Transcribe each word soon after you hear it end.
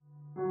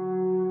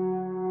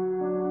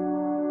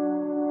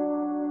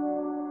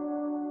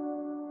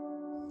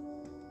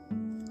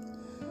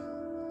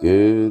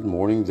Good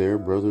morning there,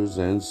 brothers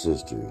and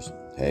sisters.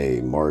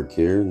 Hey, Mark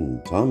here,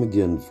 and time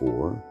again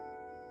for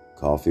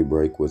Coffee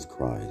Break with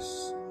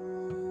Christ.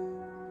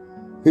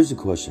 Here's a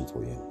question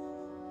for you.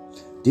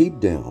 Deep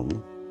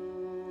down,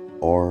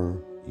 are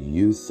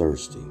you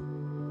thirsty?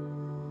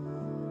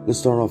 Let's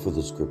start off with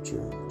the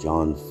scripture,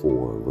 John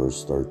 4,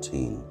 verse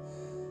 13.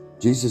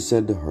 Jesus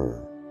said to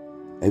her,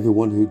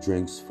 "Everyone who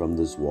drinks from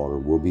this water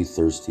will be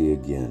thirsty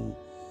again,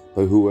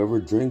 but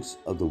whoever drinks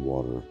of the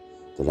water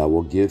that I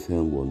will give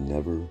him will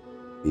never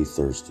be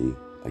thirsty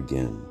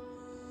again.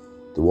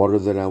 The water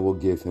that I will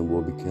give him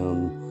will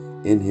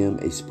become in him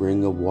a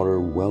spring of water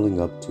welling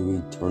up to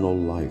eternal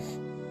life."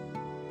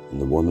 And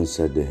the woman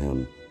said to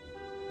him,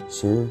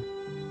 "Sir,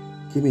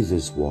 give me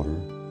this water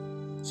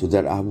so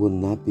that I will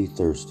not be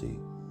thirsty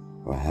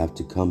or have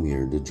to come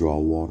here to draw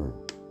water."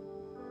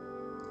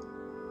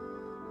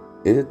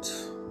 It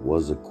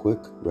was a quick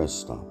rest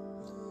stop.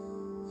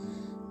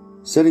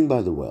 Sitting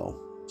by the well,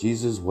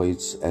 Jesus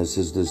waits as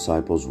his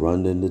disciples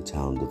run into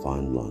town to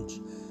find lunch.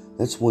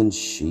 That's when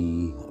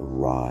she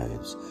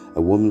arrives.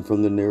 A woman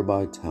from the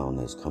nearby town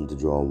has come to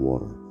draw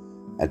water.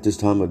 At this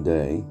time of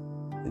day,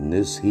 in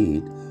this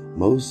heat,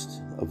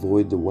 most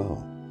avoid the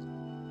well.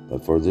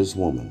 But for this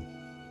woman,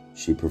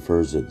 she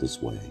prefers it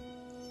this way,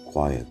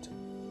 quiet,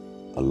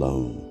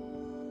 alone.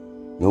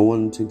 No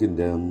one to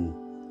condemn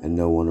and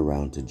no one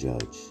around to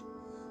judge.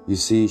 You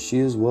see, she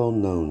is well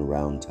known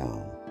around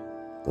town,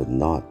 but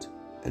not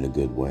in a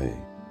good way.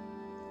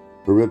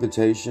 Her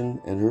reputation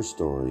and her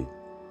story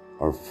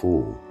are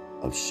full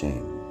of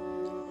shame.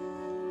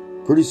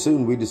 Pretty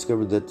soon we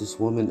discovered that this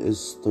woman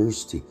is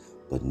thirsty,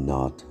 but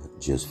not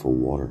just for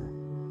water,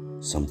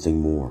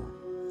 something more.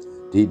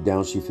 Deep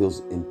down she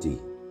feels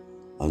empty,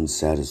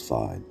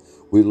 unsatisfied.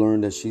 We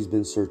learned that she's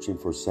been searching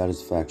for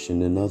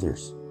satisfaction in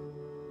others,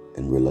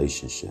 in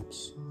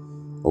relationships.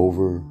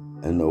 Over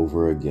and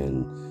over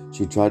again,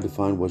 she tried to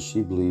find what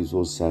she believes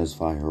will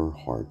satisfy her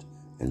heart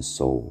and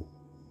soul.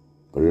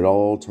 But it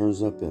all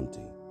turns up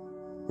empty.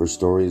 Her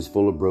story is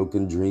full of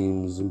broken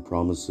dreams and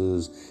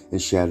promises and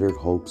shattered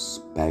hopes,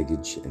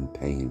 baggage and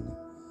pain.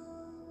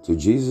 To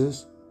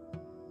Jesus,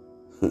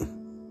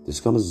 this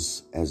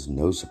comes as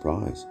no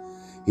surprise.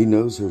 He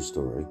knows her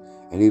story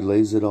and he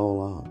lays it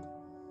all out.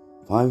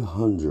 5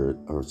 husbands,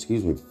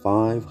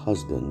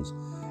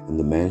 and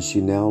the man she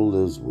now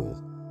lives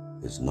with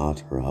is not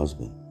her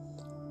husband.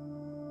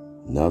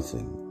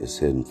 Nothing is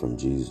hidden from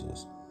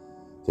Jesus.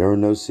 There are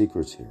no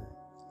secrets here.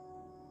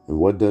 And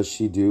what does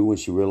she do when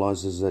she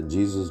realizes that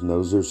Jesus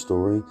knows her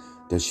story?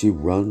 Does she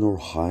run or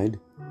hide?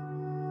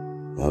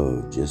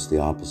 No, just the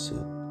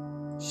opposite.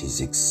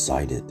 She's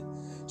excited.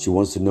 She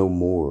wants to know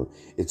more.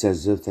 It's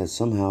as if that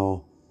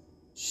somehow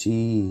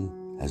she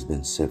has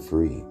been set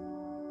free.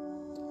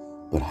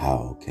 But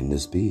how can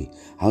this be?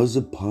 How is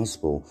it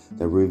possible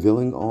that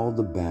revealing all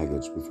the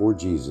baggage before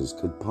Jesus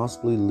could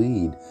possibly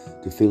lead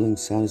to feeling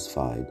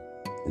satisfied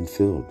and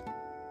filled?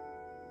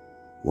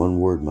 One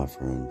word, my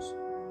friends: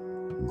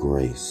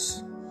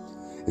 grace.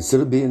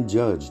 Instead of being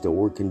judged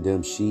or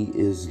condemned, she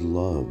is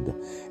loved.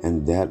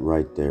 And that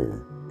right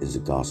there is the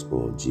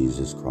gospel of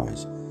Jesus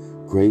Christ.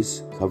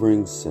 Grace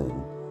covering sin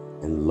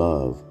and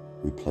love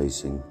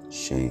replacing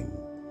shame.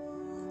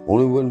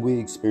 Only when we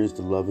experience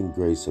the loving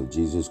grace of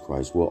Jesus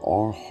Christ will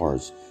our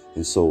hearts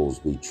and souls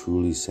be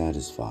truly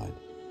satisfied.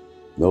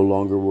 No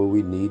longer will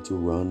we need to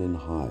run and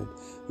hide,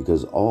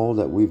 because all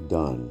that we've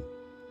done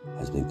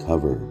has been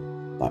covered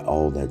by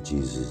all that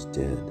Jesus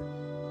did.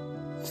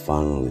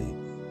 Finally,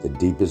 the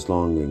deepest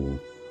longing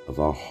of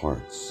our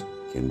hearts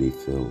can be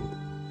filled.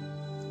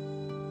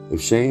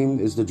 If shame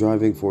is the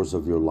driving force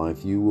of your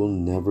life, you will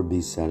never be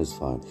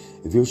satisfied.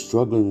 If you're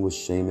struggling with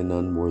shame and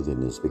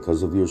unworthiness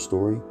because of your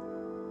story,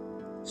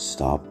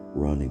 stop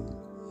running.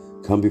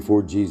 Come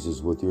before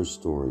Jesus with your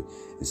story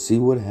and see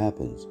what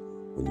happens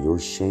when your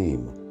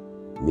shame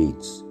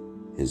meets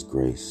his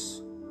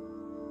grace.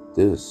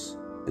 This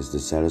is the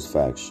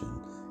satisfaction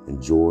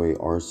and joy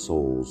our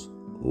souls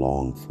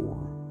long for.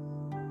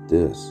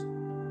 This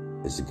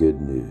is the good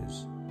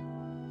news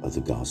of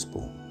the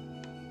gospel.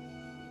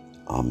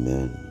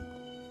 Amen.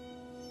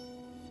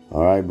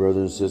 All right, brothers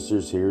and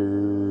sisters,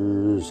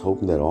 here's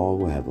hoping that all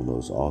will have a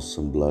most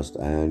awesome, blessed,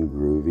 and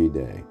groovy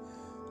day.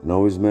 And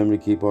always remember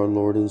to keep our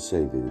Lord and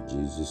Savior,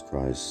 Jesus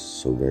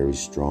Christ, so very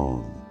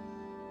strong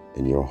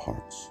in your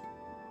hearts.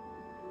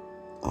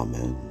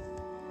 Amen.